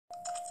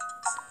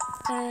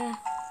Uh,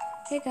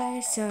 hey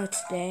guys, so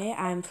today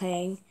I'm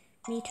playing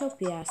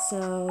Miitopia.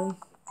 So,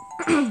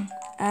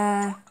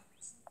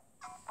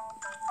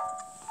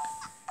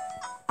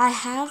 I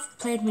have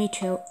played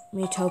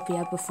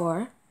Miitopia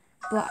before,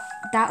 but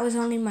that was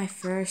only my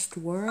first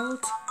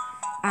world,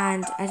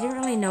 and I didn't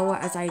really know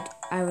what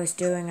I was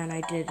doing, and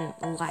I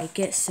didn't like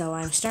it, so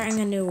I'm starting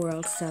a new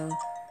world, so,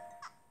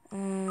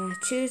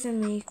 choose a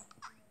me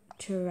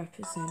to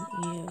represent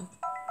you.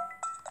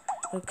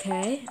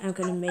 Okay, I'm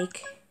gonna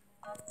make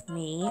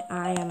me.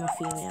 I am a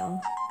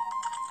female.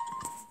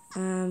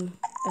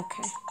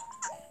 Okay.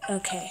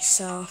 Okay,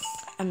 so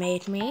I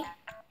made me.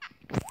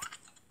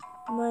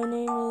 My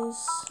name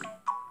is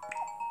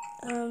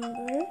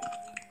Amber.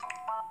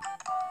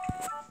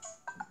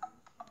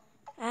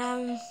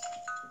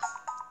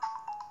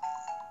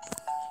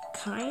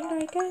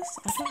 I guess.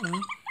 I don't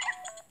know.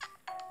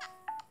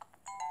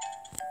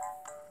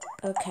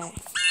 Okay.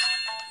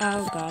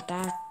 Oh god,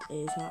 that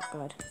is not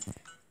good.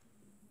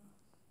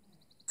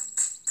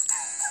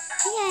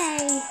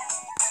 Yay!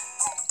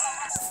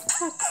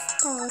 Let's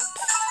start.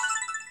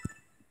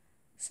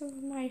 Some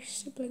of my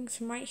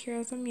siblings might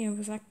hear the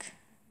music.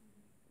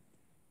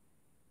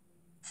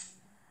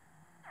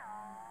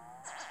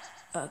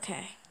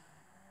 Okay.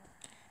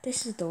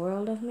 This is the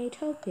world of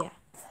Miitopia.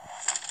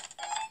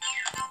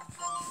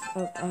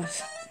 Oh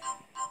gosh.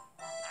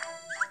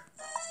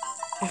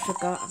 I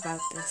forgot about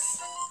this.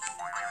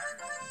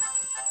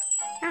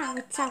 Oh,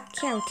 it's so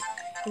cute.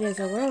 It is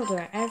a world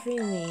where every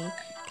me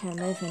can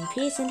live in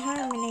peace and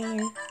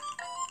harmony.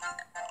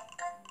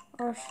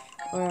 Or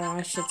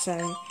I should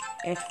say,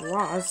 it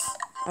was.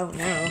 Oh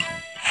no.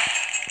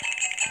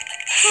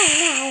 Oh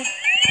no.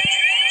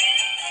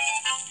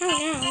 Oh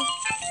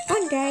no.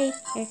 One day,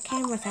 it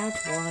came without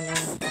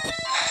warning.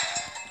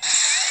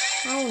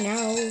 Oh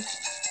no.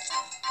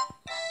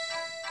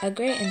 A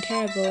great and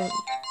terrible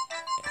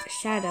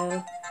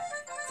shadow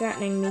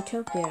threatening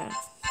Miitopia.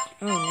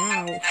 Oh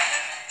no.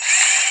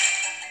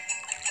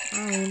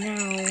 Oh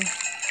no.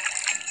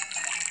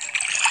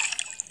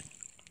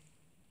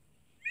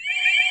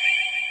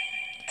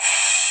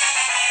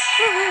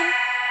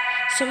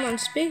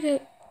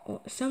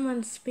 Some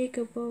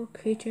unspeakable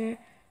creature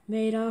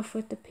made off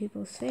with the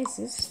people's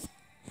faces.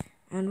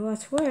 And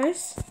what's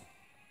worse...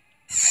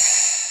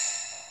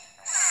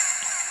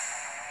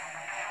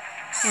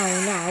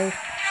 Oh no.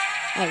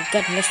 Oh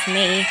goodness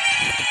me.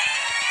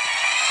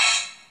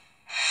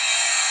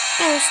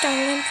 Those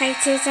stolen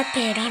faces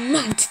appeared on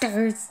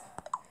monsters.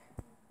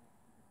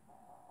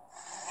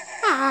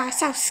 Ah,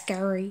 so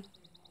scary.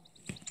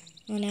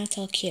 Oh, now it's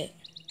all cute.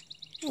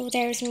 Oh,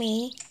 there's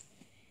me.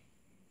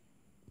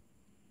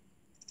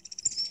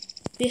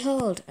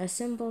 Behold, a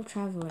simple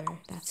traveler.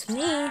 That's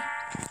me.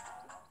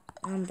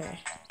 Amber.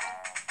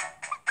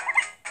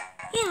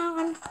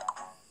 Yeah,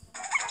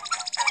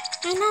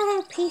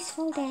 another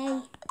peaceful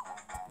day.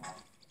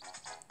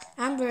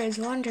 Amber is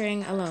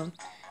wandering alone,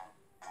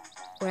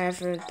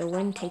 wherever the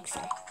wind takes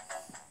her.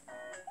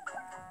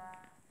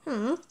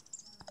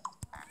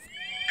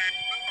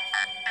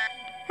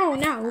 Oh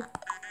no.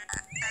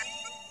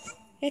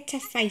 It's a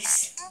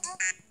face.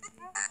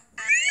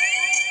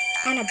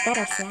 And a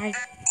butterfly.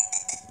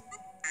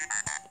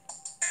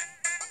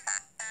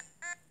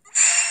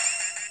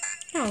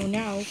 Oh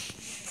no.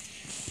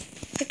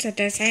 It's a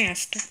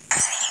disaster.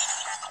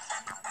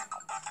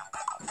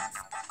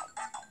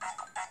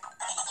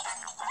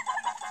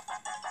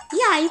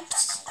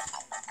 Yipes!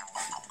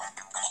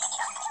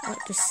 What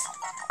this?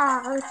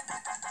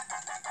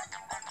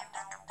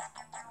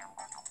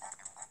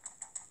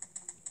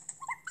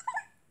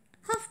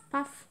 Huff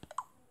puff.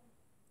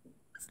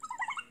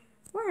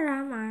 Where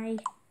am I?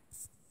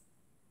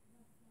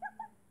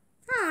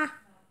 Ah!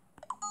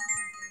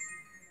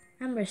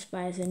 Amber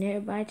spies a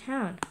nearby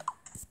town.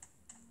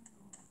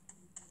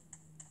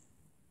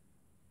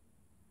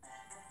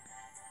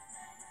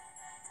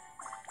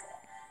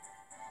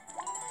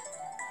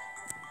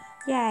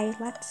 Yay,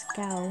 let's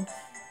go.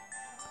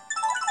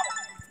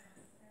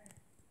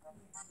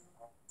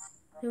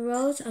 The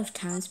roles of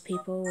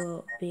townspeople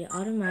will be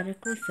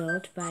automatically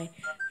filled by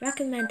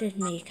recommended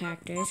me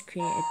characters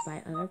created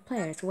by other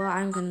players. Well,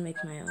 I'm gonna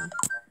make my own.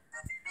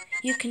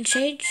 You can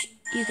change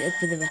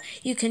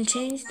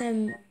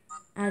them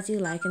as you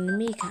like in the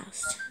me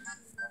cast.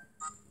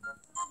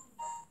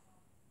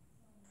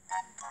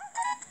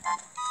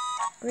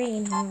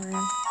 Greenhorn.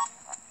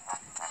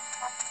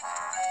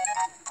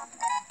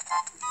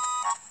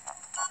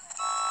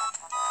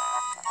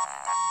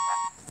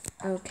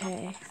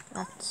 Okay,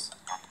 let's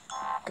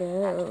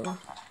go.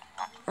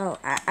 Oh,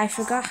 I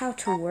forgot how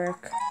to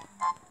work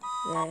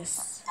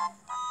this.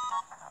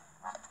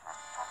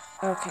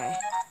 Okay.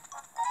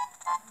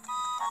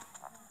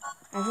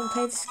 I haven't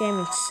played this game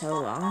in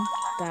so long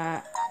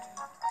that...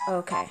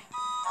 Okay.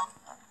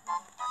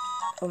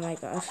 Oh my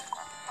god.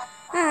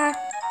 Ah!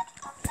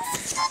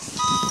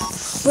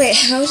 Wait,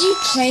 how do you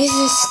play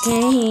this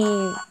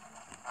game?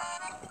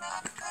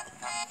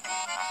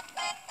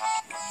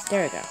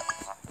 There we go.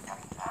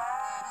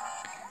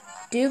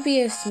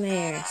 Dubious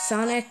Mayor,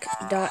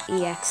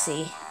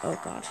 Sonic.exe. Oh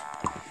god.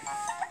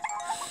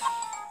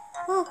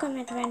 Welcome,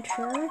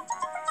 adventurer.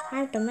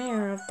 I'm the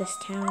mayor of this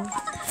town.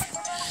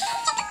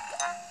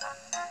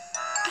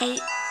 I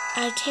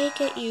take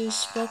it you've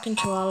spoken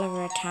to all of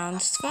our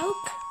townsfolk?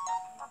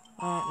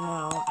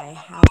 No, I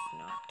have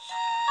not.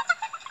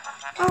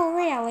 Oh,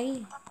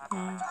 really?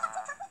 No.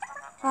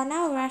 Well,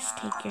 no rush,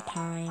 take your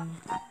time.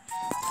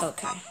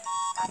 Okay,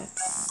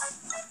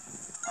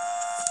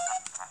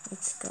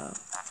 let's go.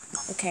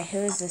 Okay, who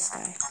is this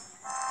guy?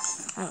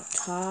 Oh,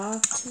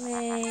 talk to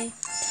me.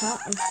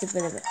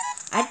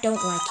 I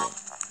don't like you.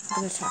 I'm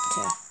gonna talk to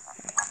her.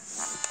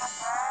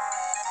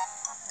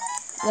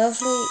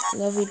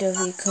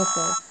 Lovey-dovey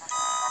couple.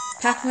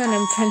 Pac-Man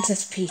and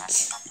Princess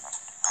Peach.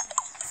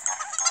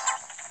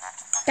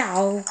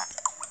 Dow.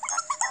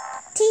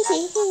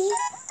 Tee-hee-hee.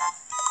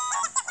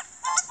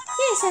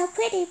 You're so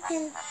pretty,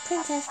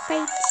 Princess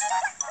Peach.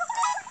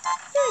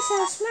 You're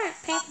so smart,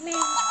 Pac-Man.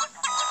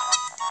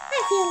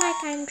 I feel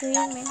like I'm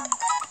dreaming.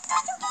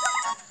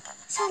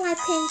 Shall I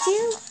pinch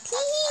you?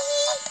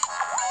 Tee-hee-hee.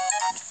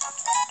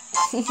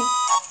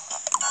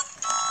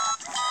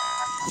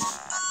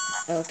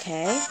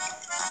 Okay.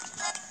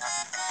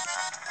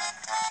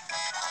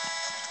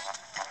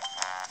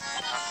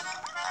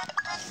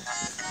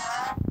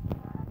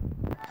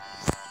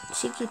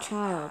 Cheeky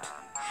child.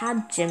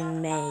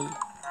 Hajime.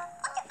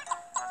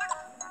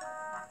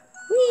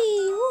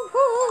 Wee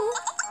woohoo!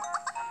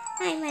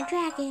 I'm a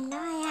dragon, I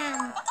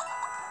am.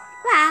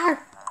 Rawr!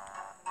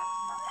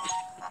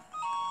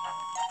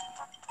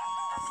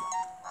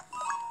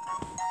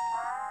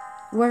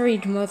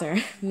 Worried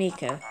mother,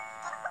 Miko.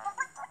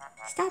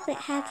 Stop it,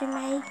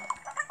 Hajime.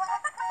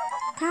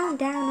 Calm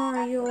down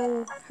or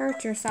you'll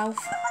hurt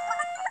yourself.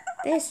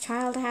 This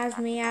child has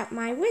me at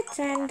my wit's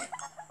end.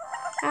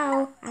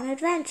 Oh, an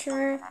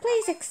adventurer,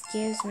 please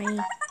excuse me.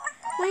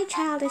 My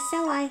child is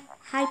so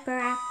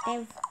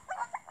hyperactive.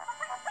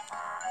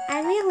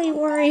 I really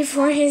worry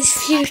for his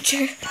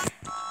future.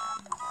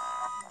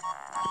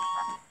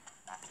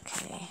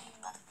 Okay.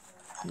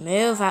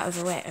 Move out of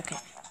the way. Okay.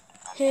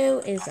 Who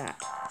is that?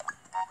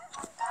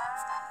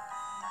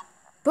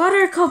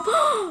 Buttercup!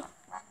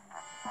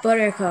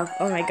 Buttercup.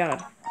 Oh my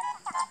god.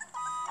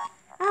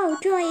 Oh,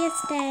 joyous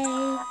day.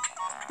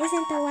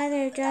 Isn't the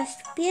weather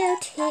just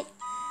beautiful?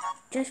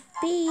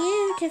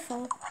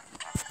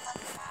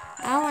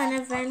 Oh,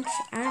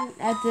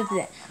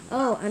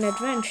 an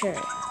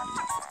adventure.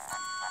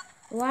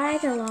 Why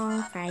the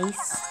long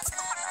face?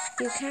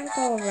 You can't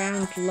go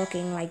around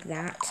looking like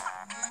that.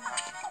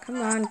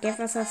 Come on,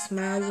 give us a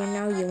smile, you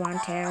know you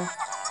want to.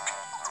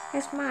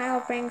 A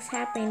smile brings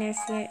happiness,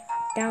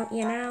 don't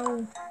you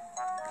know?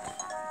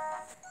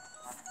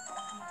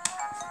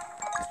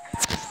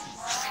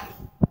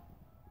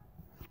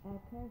 A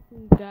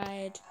carefree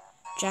guide,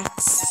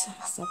 Jack's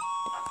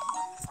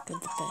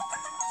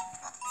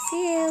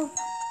See you.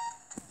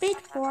 Big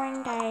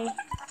boring day.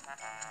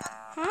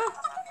 Huh?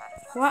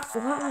 What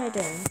am I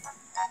doing?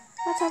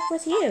 What's up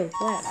with you?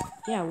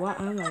 What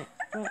am I?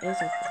 What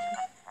is it?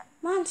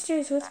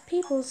 Monsters with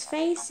people's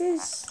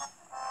faces.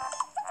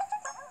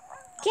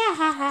 Yeah,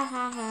 ha ha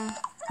ha ha.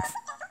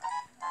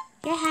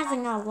 You're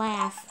having a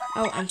laugh.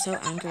 Oh, I'm so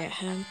angry at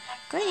him.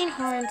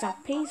 Greenhorn's a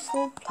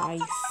peaceful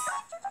place.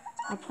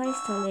 A place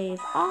to leave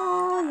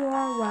all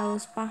your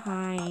woes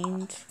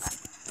behind.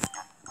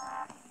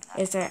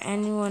 Is there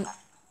anyone?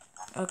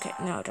 Okay,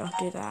 no, don't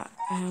do that.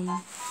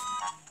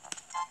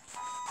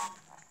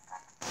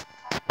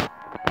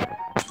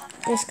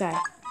 This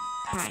guy.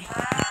 Hi.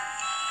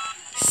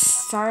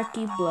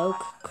 Sarky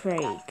bloke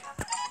Craig.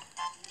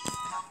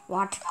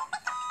 What?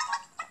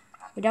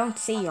 We don't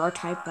see your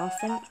type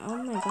often.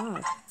 Oh my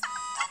god.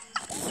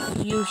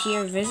 You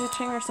here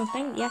visiting or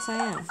something? Yes,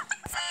 I am.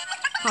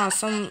 Oh,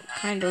 some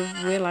kind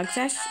of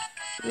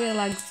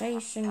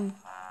relaxation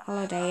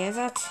holiday, is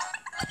it?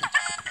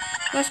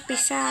 Must be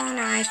so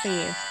nice for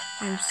you.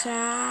 I'm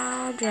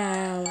so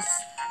jealous.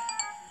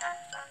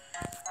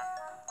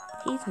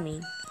 He's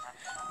mean.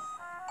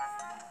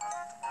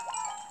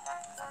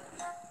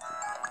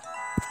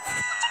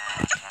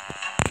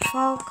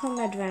 Welcome,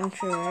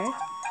 adventurer.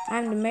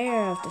 I'm the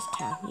mayor of this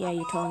town. Yeah,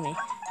 you told me.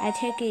 I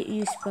take it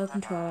you've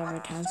spoken to all of our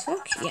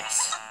townsfolk?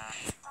 Yes.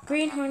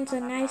 Greenhorn's a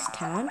nice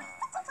town,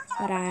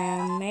 but I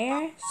am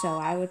mayor, so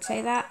I would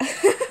say that.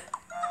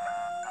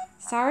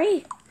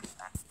 Sorry?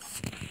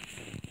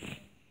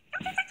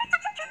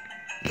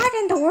 What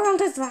in the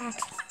world is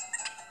that?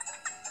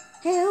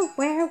 Who,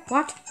 where,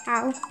 what,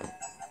 how? What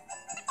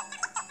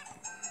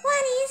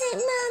is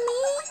it,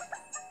 Mommy?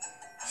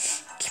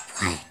 Shh, keep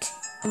quiet.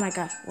 Oh my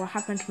god, what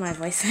happened to my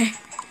voice there?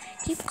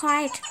 Keep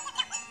quiet.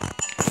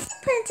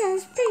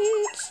 Princess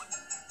Peach!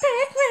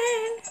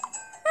 Pac-Man!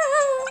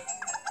 Oh.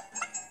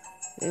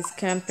 This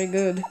can't be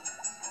good.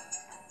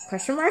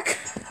 Question mark?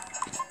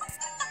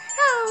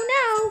 Oh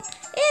no!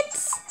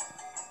 It's...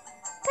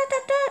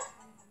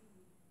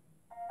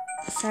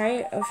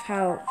 Sorry of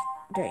how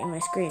dirty my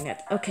screen is.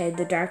 Okay,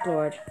 the Dark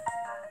Lord.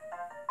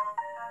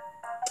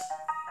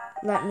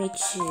 Let me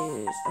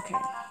choose.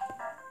 Okay.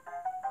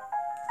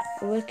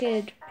 A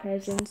wicked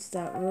presence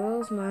that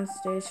rules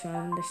monsters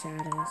from the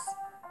shadows.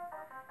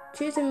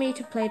 choosing me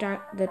to play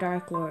the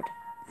Dark Lord.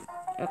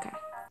 Okay.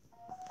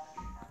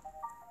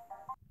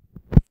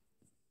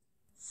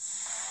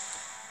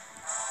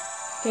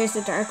 Here's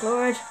the Dark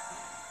Lord.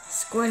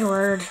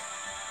 Squidward.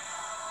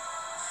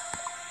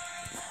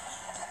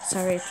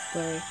 Sorry, it's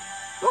blurry.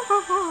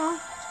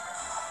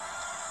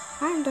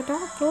 I'm the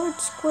Dark Lord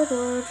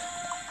Squidward.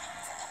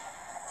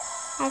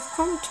 I've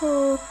come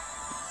to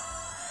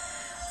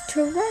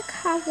wreak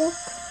havoc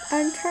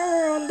and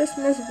terror on this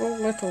miserable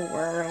little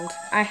world.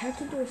 I had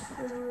to do a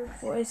Squidward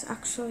voice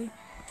actually.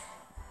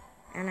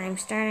 And I'm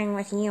starting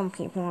with you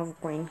people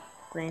of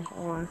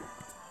Greenhorn.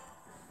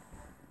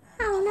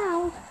 Oh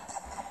no.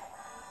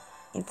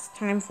 It's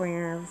time for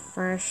your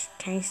first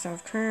taste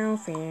of true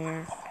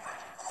fear.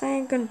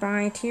 Say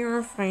goodbye to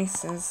your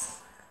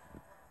faces.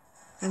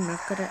 I'm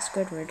not good at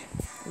Squidward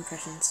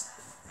impressions.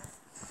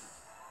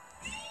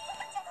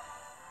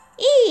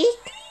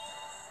 Eek!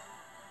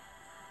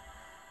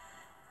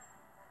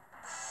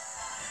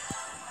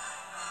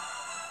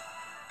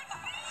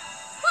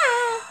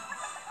 Wow!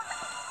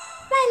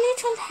 My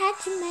little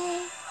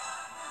Hajime!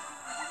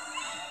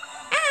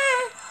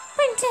 Ah!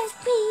 Princess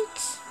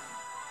Peach!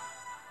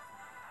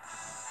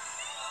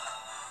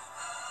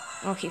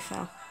 Oh, he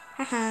fell.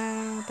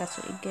 Haha, that's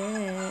what you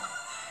get.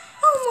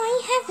 Oh my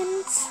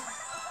heavens!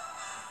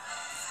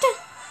 Their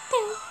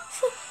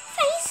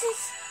faces!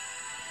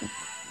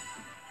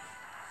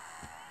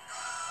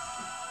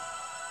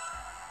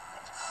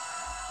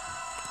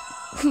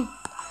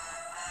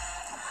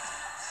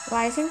 Well,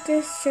 I think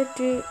this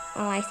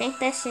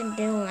should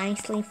do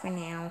nicely for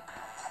now.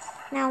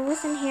 Now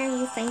listen here,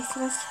 you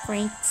faceless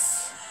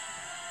freaks.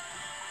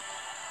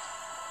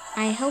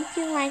 I hope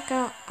you like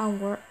a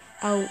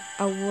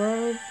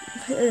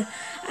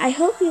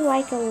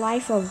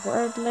life of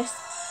wordless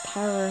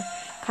terror,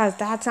 cause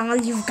that's all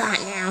you've got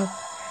now.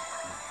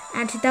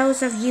 And to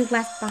those of you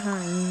left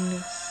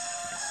behind,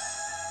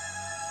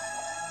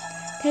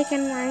 take a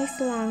nice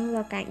long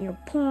look at your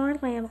poor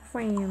little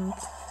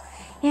friends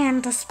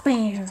and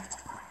despair.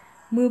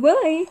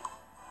 Bye-bye.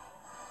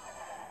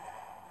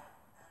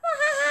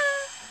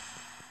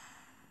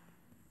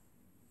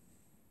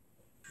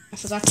 I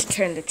forgot to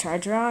turn the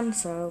charger on,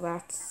 so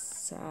that's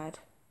sad.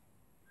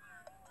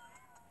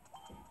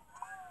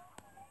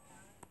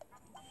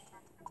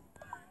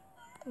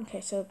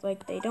 Okay, so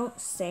like they don't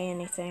say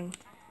anything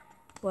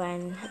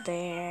when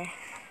they're...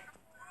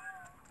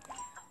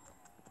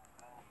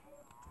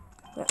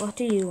 What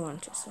do you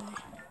want to say?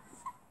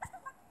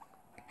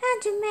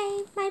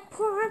 Hajime, my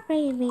poor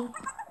baby.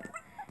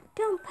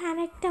 Don't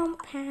panic,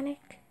 don't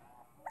panic.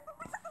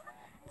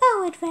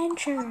 Oh,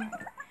 adventure.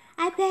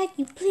 I beg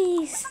you,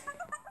 please.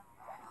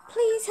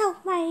 Please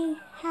help my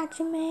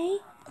Hajime.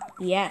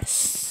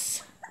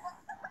 Yes.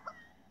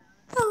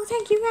 Oh,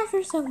 thank you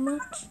ever so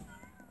much.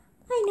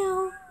 I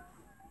know.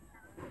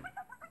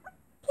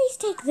 Please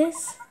take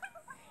this.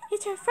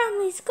 It's our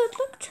family's good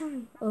luck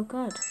charm. Oh,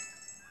 God.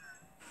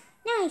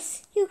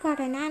 Nice. You got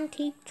an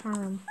antique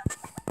charm.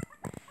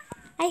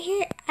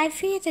 I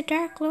fear the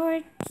Dark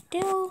Lord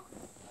still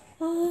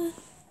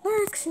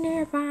lurks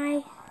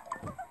nearby.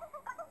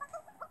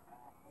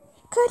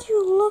 Could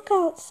you look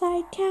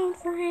outside town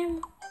for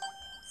him?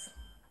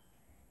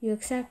 You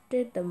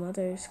accepted the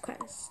mother's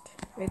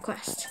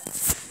request.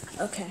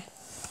 Okay.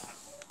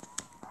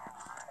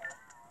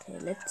 Okay,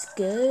 let's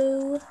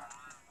go.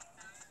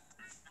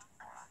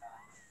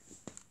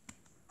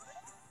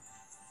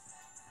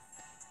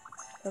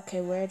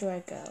 Okay, where do I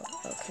go?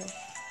 Okay.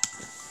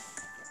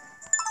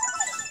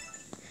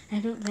 I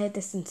haven't played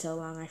this in so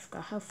long, I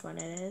forgot how fun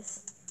it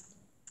is.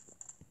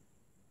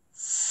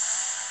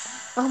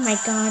 Oh my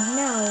god,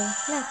 no,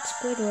 not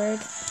Squidward.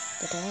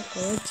 The Dark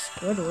Lord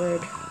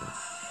Squidward.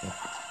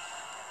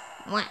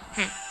 What?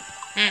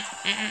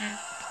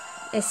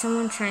 Is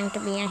someone trying to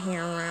be a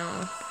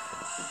hero?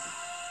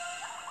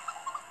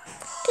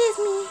 Give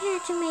me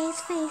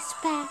Hajime's face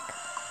back.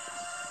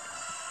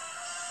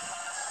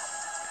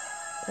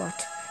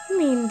 What? You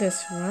mean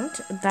this runt?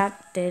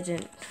 That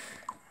didn't.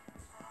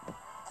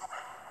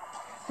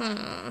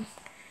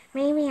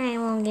 Maybe I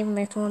will give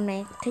this one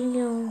back to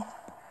you.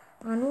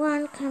 On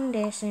one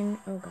condition.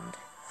 Oh god.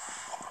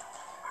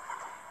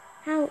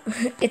 How?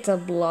 It's a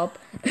blob.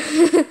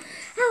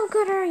 How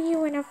good are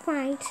you in a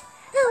fight?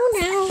 Oh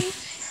no.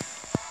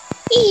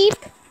 Eep.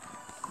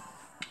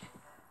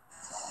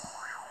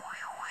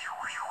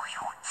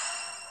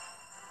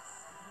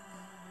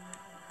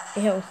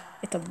 Ew,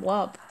 it's a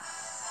blob.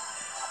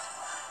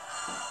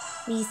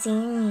 Be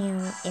seeing you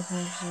if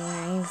you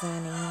survive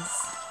on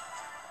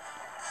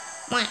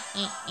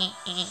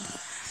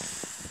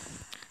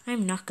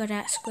I'm not good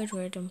at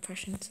Squidward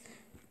impressions.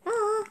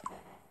 Oh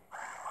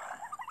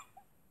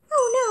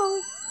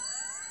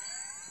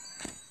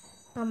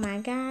no! Oh my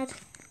god,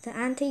 the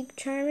antique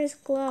charm is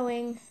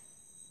glowing.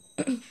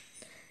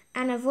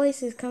 And a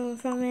voice is coming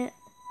from it.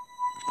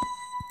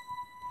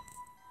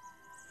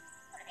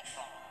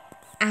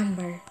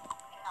 Amber.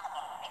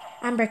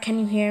 Amber, can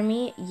you hear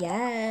me?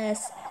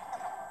 Yes.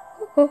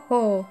 Ho ho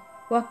ho,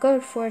 what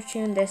good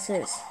fortune this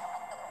is.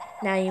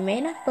 Now you may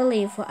not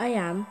believe what I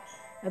am,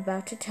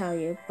 about to tell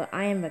you, but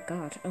I am a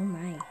god. Oh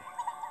my.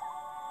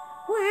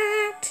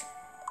 What?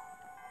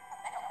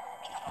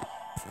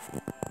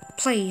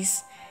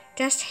 Please,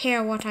 just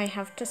hear what I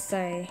have to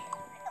say.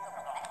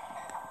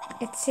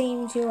 It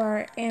seems you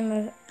are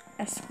in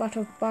a spot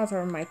of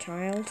bother, my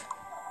child.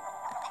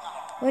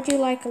 Would you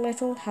like a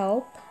little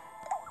help?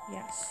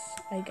 Yes,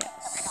 I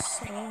guess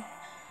so.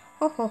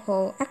 Ho ho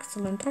ho,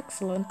 excellent,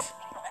 excellent.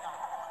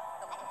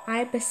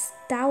 I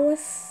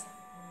bestoweth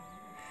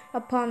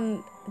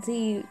upon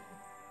thee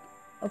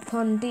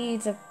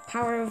the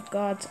power of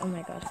gods. Oh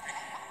my god.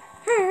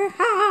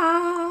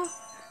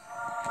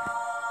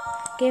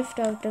 Gift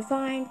of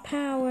divine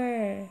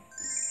power.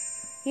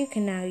 You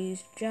can now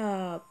use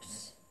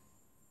jobs.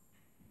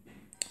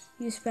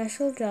 Use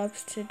special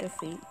jobs to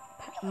defeat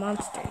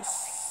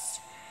monsters.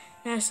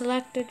 Now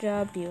select a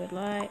job you would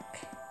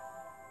like.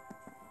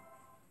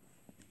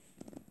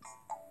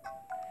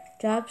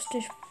 Jobs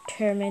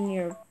determine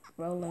your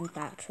role in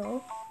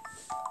battle.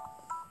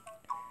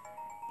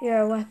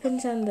 Your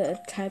weapons and the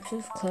types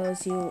of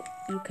clothes you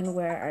can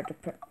wear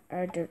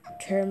are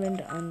determined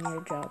on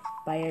your job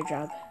by your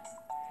job.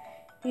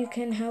 You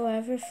can,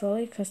 however,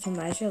 fully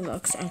customize your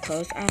looks and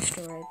clothes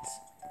afterwards.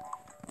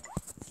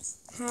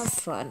 Have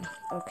fun.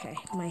 Okay,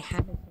 my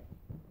habit.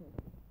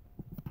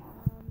 I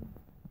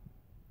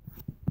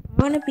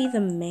want to be the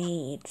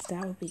mage.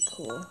 That would be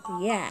cool.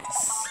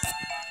 Yes.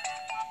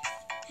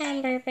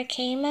 Amber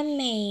became a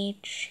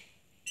mage.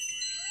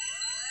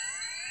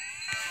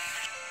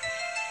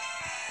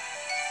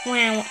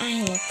 Wow,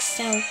 I look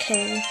so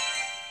cool.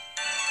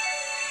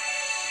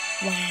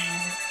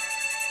 Wow.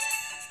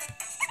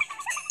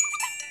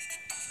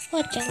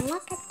 Would you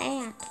look at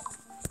that?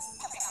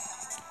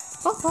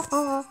 Ho ho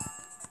ho.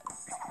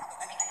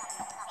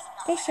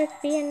 This should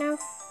be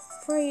enough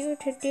for you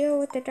to deal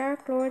with the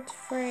Dark Lord's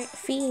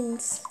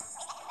fiends.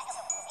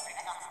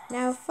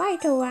 Now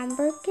fight, O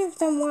Amber. Give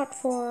them what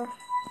for.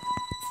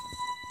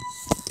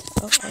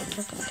 Oh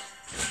god.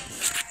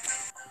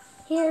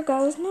 Here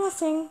goes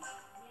nothing.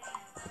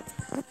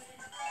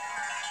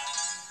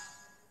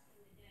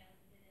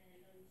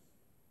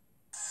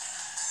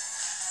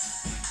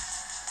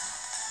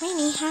 We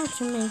need how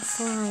to make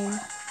slime.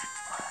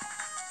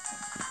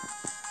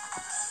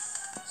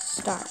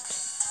 Start.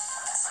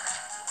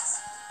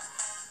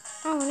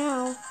 Oh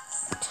no.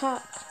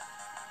 Tuck.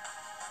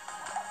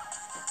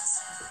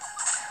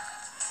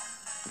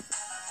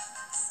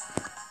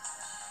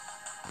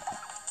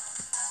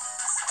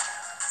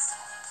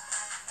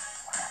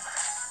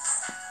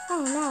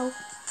 Oh no.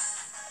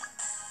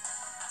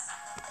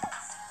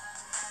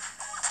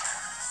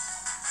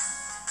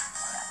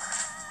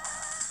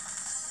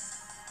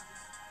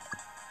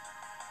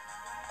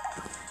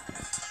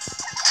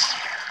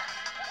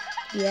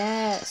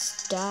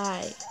 Yes,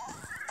 die.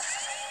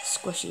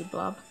 Squishy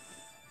blob.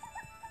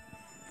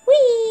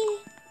 Whee!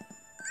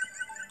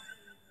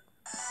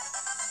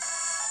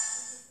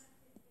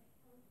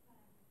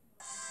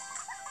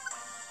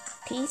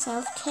 Piece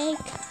of cake.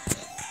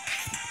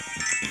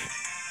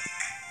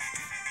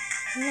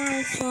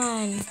 Nice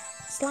one.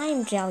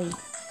 Slime jelly.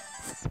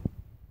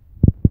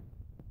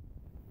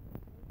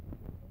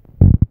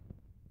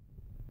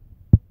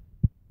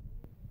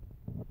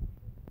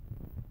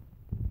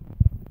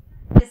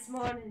 This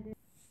morning.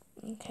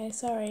 Okay,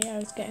 sorry, I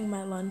was getting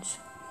my lunch.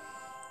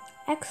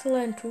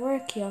 Excellent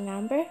work, young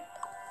Amber.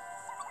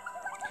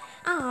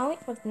 Oh,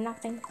 it was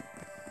nothing.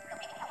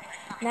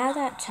 Now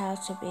that child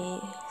should be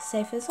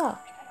safe as well.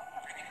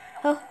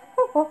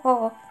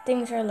 Oh,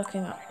 things are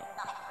looking up.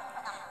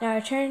 Now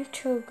return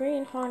to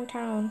Greenhorn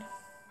Town.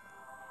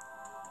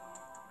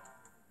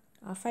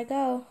 Off I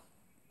go.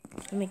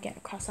 Let me get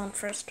a croissant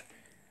first.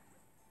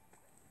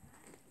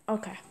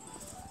 Okay.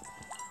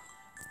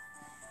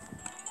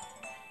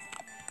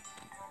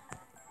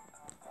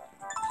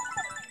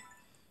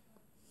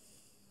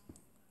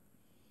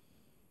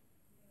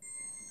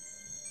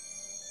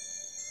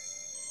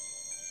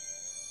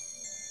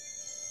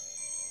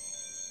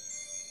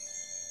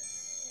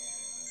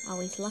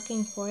 Always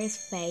looking for his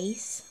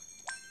face.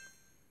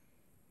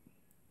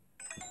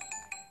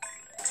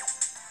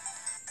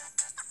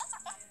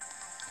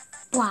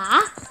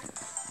 What?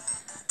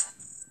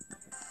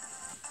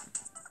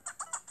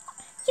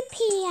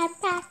 Yippee, I'm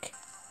back.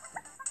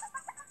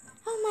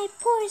 Oh, my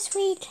poor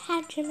sweet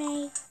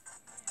Hajime.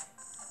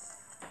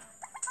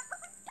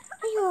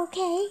 Are you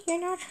okay?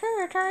 You're not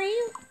hurt, are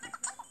you?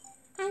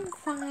 I'm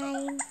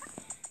fine.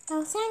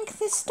 Oh, thank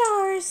the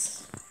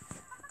stars.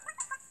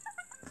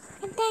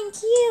 And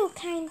thank you,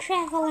 kind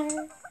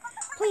traveler.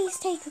 Please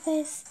take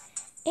this.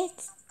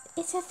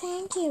 It's a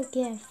thank you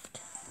gift.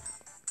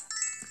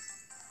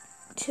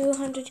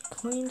 200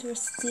 coins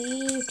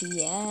received.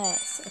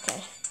 Yes.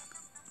 Okay.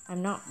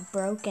 I'm not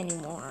broke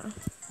anymore.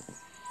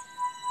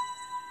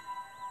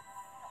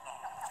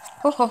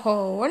 Ho ho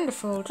ho.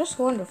 Wonderful. Just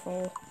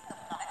wonderful.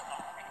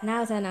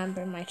 Now then,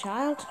 Amber, my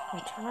child.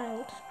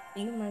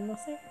 You, my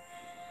mother.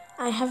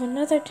 I have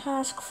another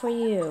task for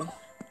you.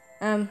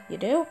 You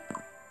do?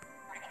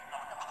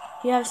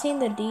 You have seen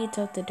the deeds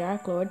of the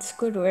Dark Lord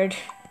Squidward.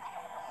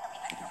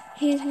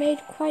 He's made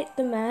quite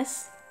the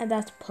mess, and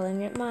that's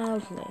putting it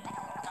mildly.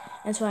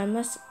 And so I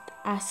must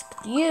ask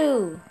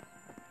you,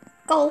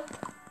 gulp,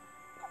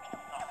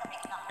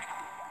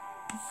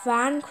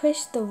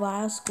 vanquish the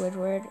vile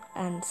Squidward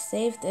and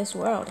save this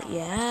world.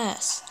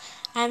 Yes,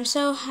 I'm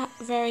so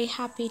very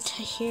happy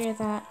to hear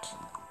that.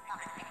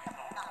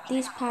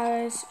 These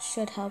powers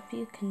should help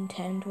you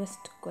contend with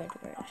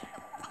Squidward.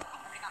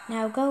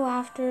 Now go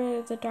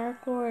after the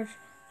Dark Lord,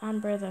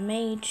 Amber the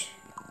Mage.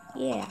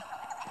 Yeah,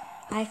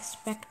 I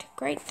expect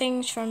great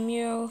things from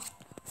you.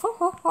 Ho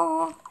ho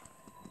ho!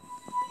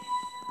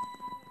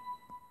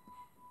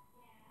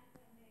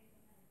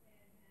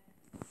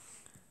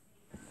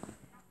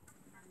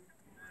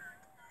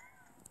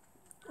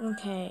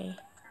 Okay,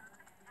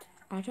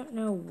 I don't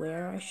know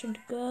where I should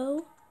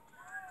go,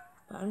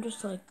 but I'm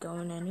just like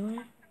going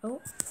anywhere.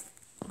 Oh,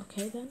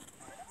 okay then.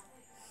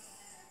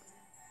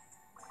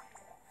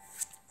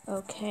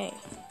 Okay.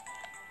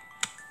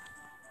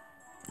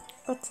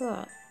 What's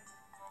that?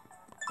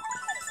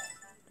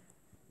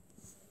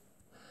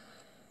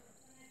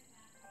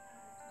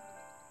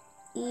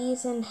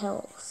 Ease and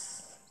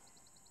hills.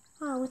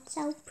 Oh, it's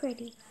so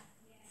pretty.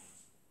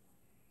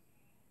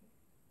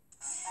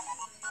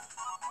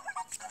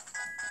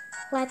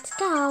 Let's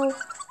go.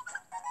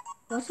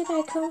 What did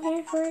I come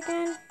here for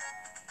again?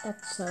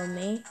 That's so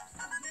me.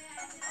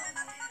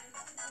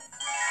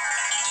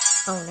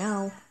 Oh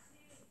no.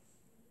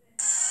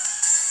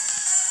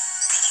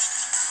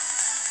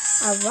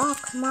 A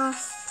rock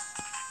moth.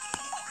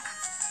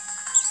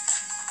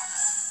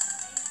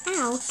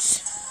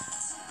 Ouch.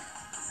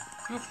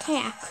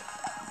 Attack.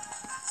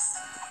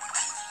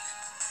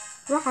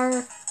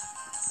 Rawr.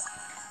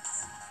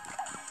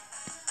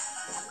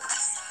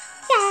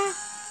 Yeah.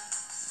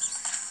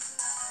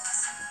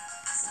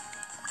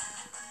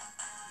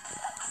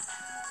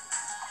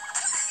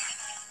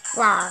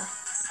 Rawr.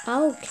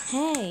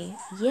 Okay,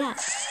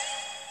 yes.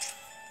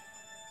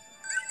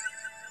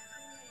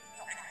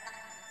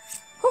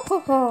 Ho ho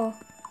ho.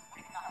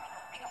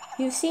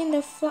 You've seen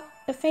the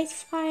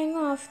face flying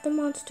off the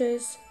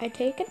monsters, I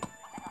take it?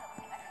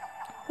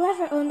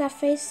 Whoever owned that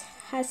face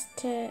has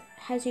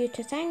you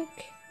to thank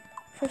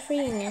for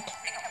freeing it.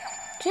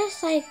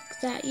 Just like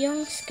that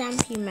young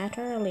scamp you met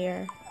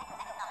earlier.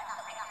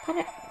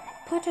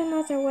 Put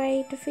another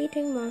way,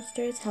 defeating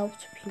monsters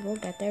helps people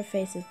get their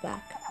faces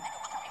back.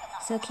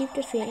 So keep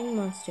defeating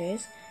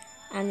monsters,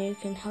 and you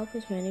can help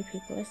as many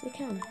people as you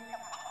can.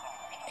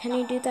 Can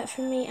you do that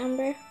for me,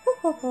 Amber? Ho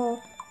ho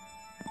ho!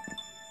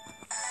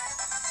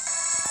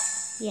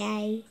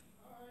 Yay!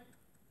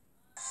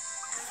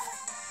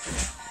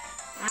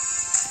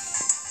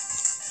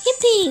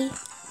 Yippee!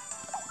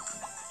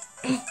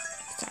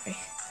 Sorry.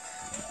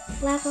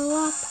 Level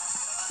up.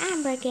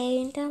 Amber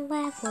gained a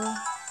level.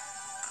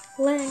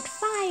 Learned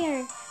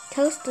fire.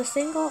 Toast a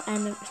single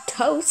enemy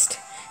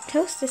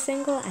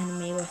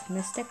with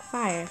mystic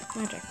fire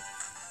magic.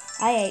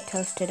 I ate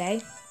toast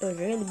today. It was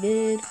really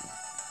good.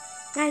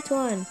 Nice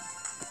one.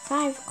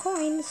 5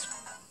 coins.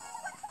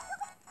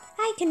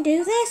 I can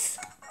do this.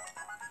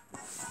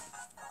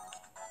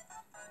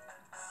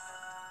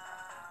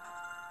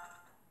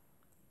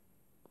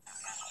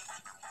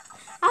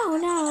 Oh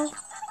no.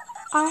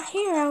 Our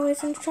hero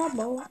is in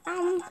trouble.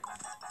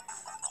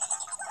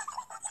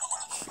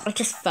 I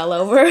just fell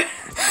over.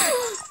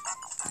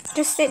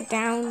 Just sit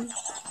down.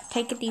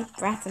 Take a deep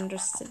breath and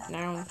just sit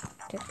down.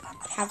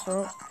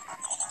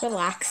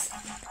 Relax.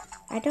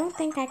 I don't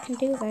think I can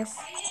do this.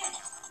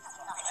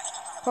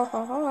 Ho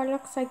ho ho, it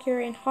looks like you're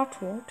in hot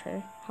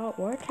water. Hot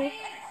water?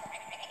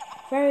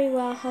 Very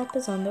well, help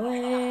is on the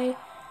way.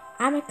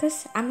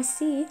 Amicus,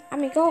 amici,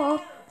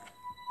 amigo.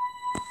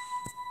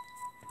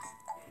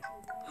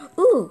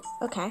 Ooh,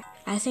 okay.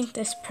 I think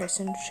this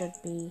person should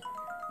be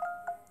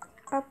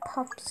a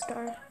pop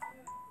star.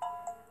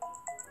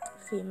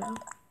 Female.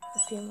 A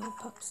female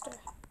pop star.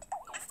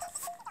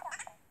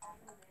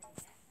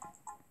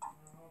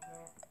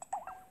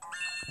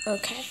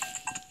 Okay.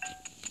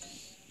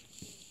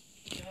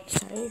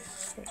 Sorry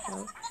for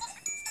help.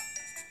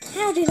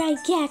 How did I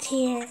get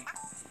here?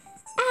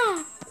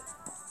 Ah!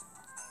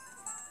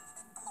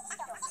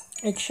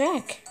 It's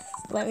SHREK.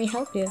 Let me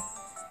help you.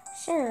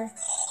 Sure.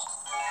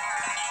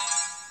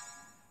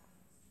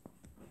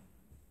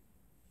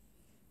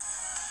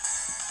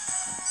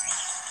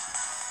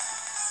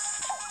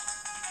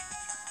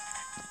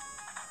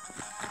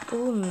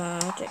 Ooh,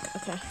 magic.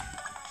 Okay.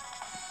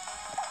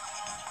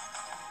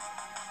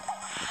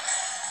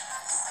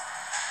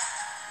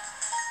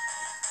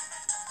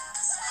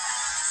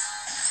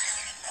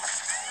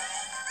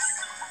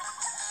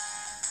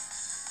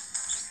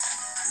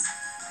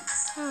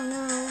 Oh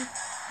no.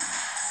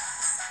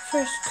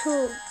 First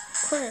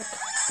quick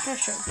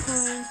pressure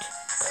point.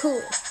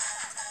 Cool.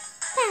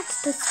 That's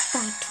the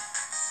spot.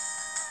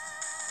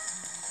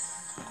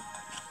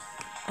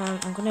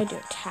 I'm gonna do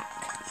attack.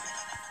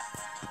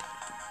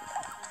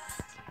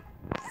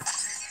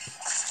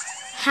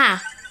 Ha!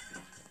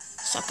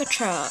 Suck a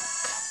truck.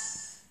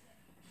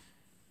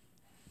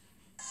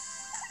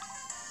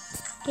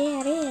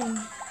 Get in.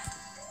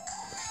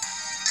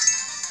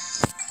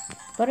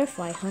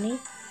 butterfly, honey.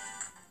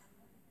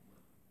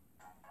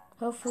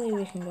 Hopefully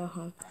we can go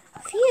home.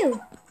 Phew!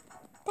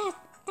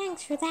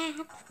 Thanks for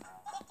that.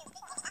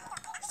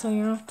 So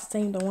you're off to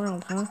save the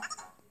world, huh?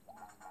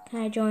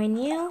 Can I join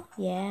you?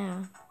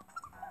 Yeah.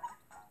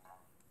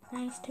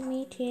 Nice to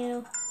meet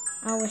you.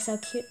 Oh, we're so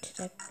cute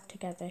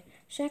together.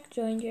 SHREK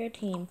joined your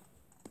team.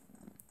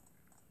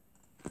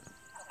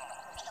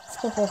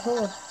 Ho ho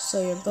ho.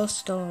 So you're both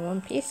still in one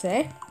piece,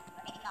 eh?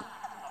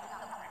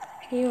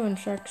 You and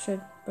SHREK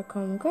should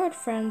become good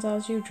friends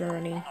as you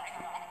journey.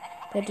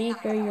 The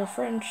deeper your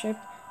friendship,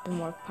 the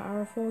more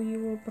powerful you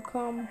will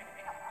become.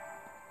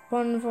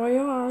 Bon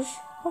voyage.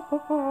 Ho ho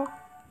ho.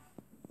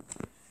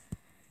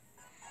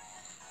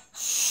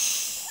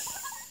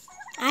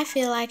 I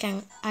feel like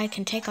I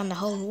can take on the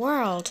whole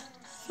world.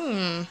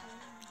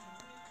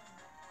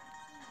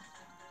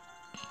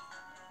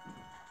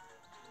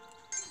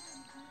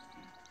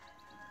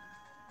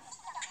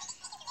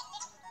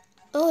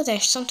 Oh,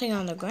 there's something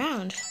on the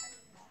ground.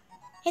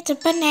 It's a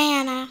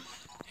banana.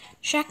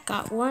 SHREK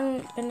got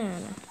one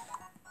banana.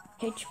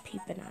 HP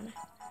banana.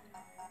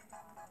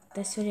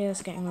 This video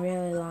is getting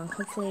really long.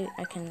 Hopefully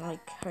I can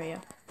hurry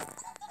up.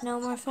 No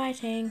more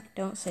fighting.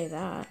 Don't say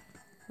that.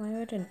 Why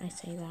wouldn't I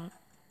say that?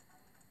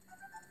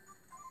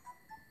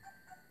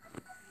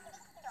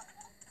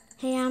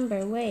 Hey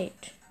Amber,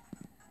 wait.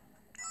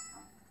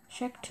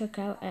 SHREK took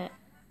out a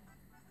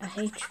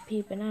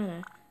HP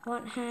banana.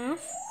 Want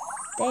half?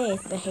 They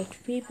ate the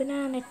HP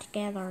banana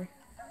together.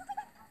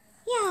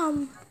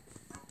 Yum!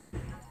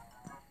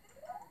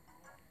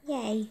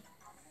 Yay,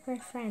 we're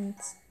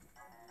friends.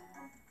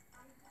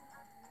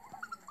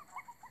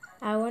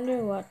 I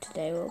wonder what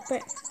today will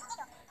bring.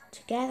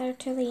 Together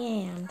to the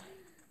end.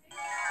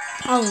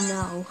 Oh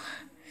no.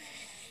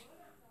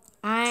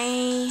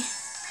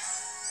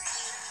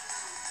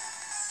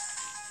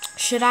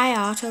 Should I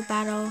auto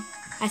battle?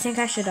 I think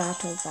I should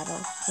auto battle.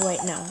 Wait,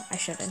 no, I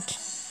shouldn't.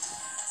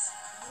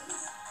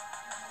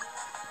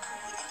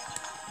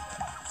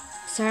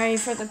 Sorry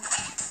for the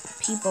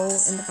people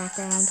in the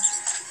background.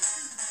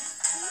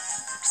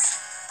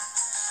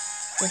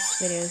 This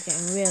video is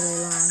getting really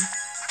long.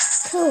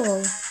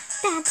 Cool,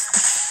 that's the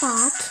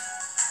spot.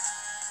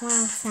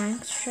 Wow,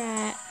 thanks,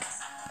 SHREK.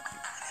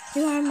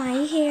 You are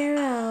my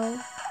hero.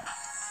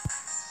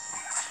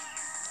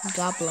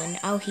 Goblin,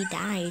 oh, he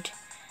died.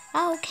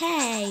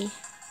 Okay.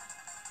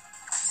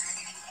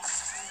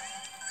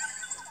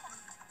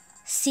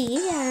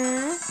 See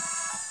ya.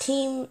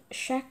 Team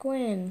SHREK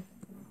win.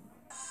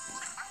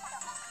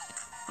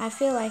 I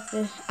feel like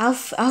I'll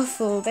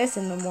fool this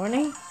in the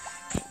morning.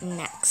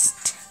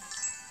 Next.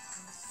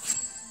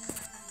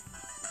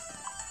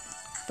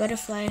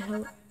 Butterfly,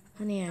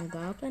 honey, and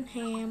goblin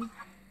ham.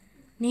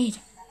 Need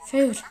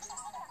food.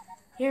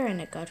 You're in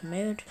a good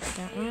mood.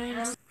 That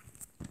rhymes.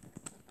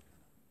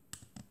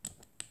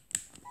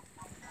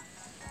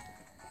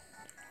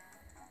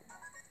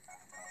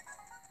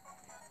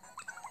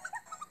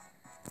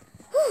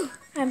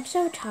 I'm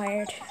so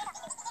tired.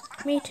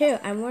 Me too.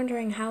 I'm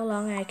wondering how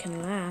long I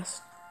can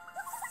last.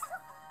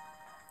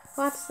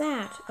 What's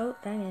that? Oh,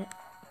 dang it.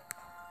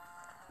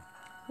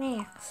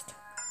 Next.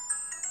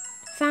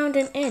 Found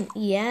an inn.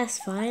 Yes,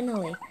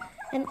 finally.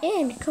 An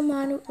inn. Come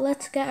on,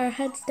 let's get our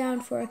heads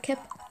down for a kip.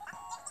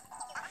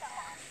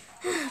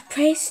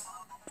 Praise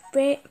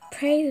be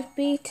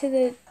to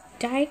the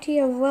deity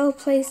of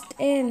well-placed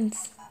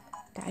inns.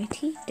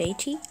 Deity?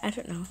 Deity? I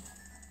don't know.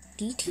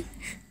 Deity?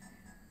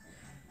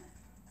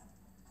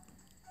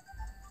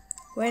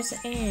 Where's the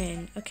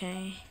inn?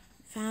 Okay.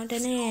 Found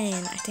an inn.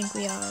 I think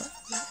we all...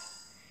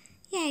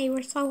 Yay,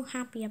 we're so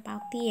happy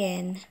about the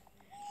inn.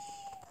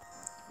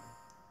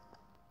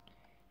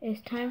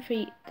 It's time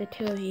for the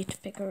two of you to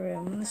pick a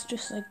room. Let's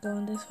just go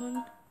in this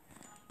one.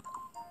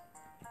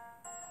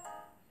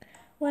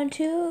 When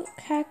two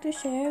characters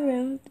share a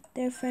room,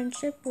 their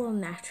friendship will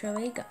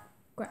naturally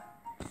grow.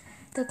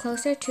 The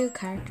closer two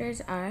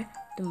characters are,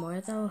 the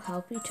more they'll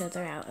help each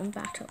other out in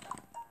battle.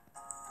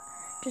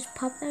 Just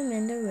pop them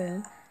in the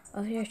room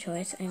of your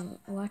choice and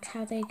watch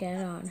how they get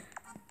on.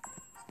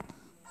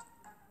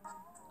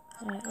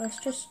 Alright, let's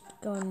just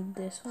go in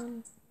this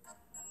one.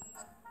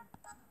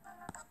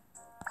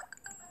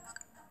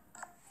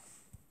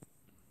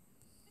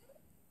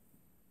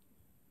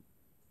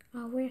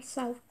 Oh, we're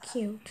so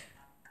cute.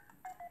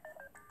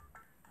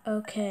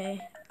 Okay,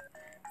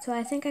 so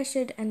I think I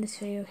should end this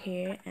video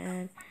here,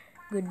 and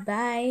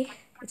goodbye.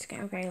 It's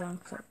getting very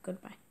long, so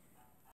goodbye.